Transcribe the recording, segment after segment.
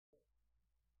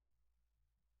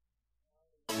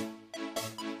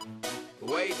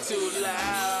way too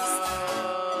loud.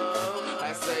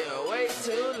 I say I'm way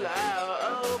too loud.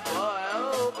 Oh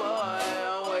boy,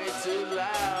 I'm way too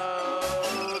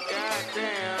loud.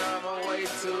 Goddamn, I'm way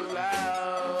too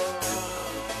loud.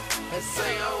 I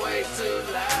say I'm way too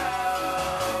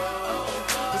loud.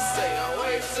 I say I'm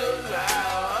way too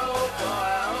loud. Oh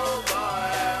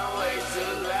boy, I'm way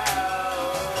too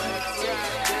loud.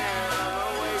 Goddamn,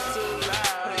 I'm way too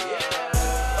loud. Yeah.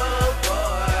 Oh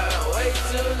boy, I'm way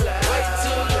too loud. Way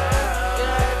too loud.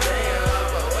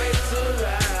 Goddamn, I'm way too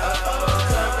loud.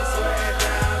 Time to swear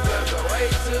down, 'cause I'm way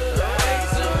too loud. Way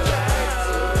too loud.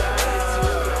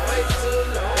 Way too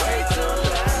loud. Way too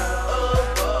loud. Oh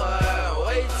boy, I'm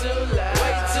way too loud.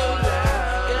 Way too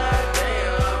loud.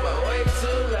 Goddamn, I'm way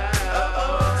too loud.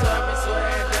 Time to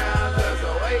swear down, 'cause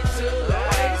I'm way too loud.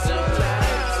 Way too loud.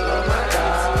 Oh my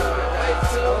God. Way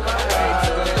too loud.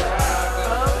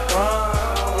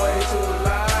 Way too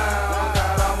loud.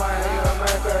 Got all my haters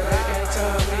mad 'cause they can't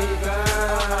turn me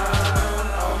down.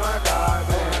 Oh my God,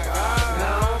 man.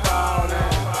 Now I'm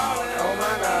ballin'. Oh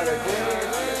my God, again.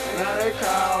 Now they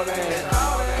callin'.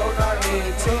 Coach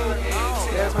INT,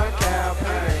 that's my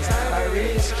campaign. Like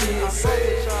Rich Kid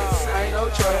said, ain't no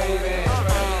trading.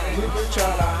 You can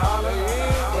try to holler,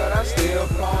 but I still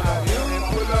phone up. You can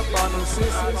pull up on them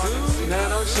sisters,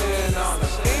 now I'm shitting on them.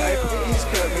 Hey, please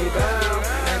cut me down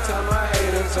and tell my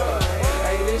haters up.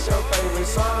 Hey, this your favorite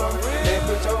song, then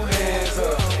put your hands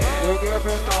up. Your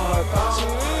girlfriend on her thong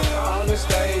on the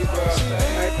stage, bro.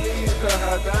 Hey, please cut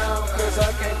her down, 'cause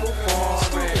I can't perform,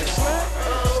 man.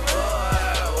 Oh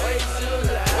boy, way too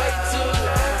loud. Way too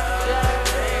loud.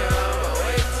 Goddamn, I'm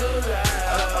way too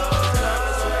loud. Time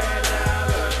to swear down,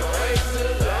 'cause I'm way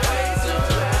too loud. Way too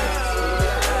loud.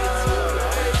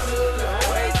 Way too loud.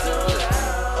 Way too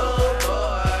loud. Oh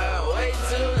boy, way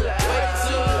too loud. Way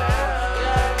too loud.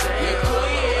 Goddamn, you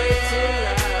queen. Way too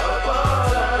loud. Oh boy,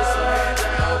 time to swear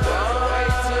down, 'cause I'm way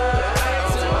too loud. Way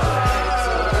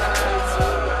too loud.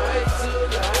 Way too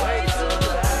loud. Way too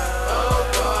loud. Oh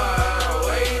boy,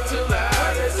 way too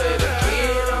loud. They say the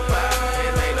kid on fire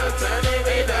and ain't no turning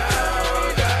me down.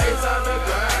 Got ice on the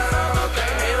ground,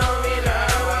 can't hate on me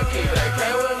now. I keep that K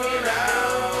with me now,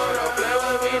 don't play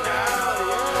with me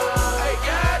now. Hey,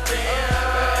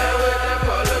 goddamn, and with that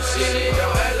polo shit,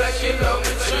 don't act like you know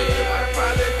me trick. I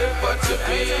probably did what you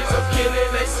be, I'm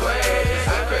killing they swag.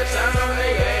 I crash out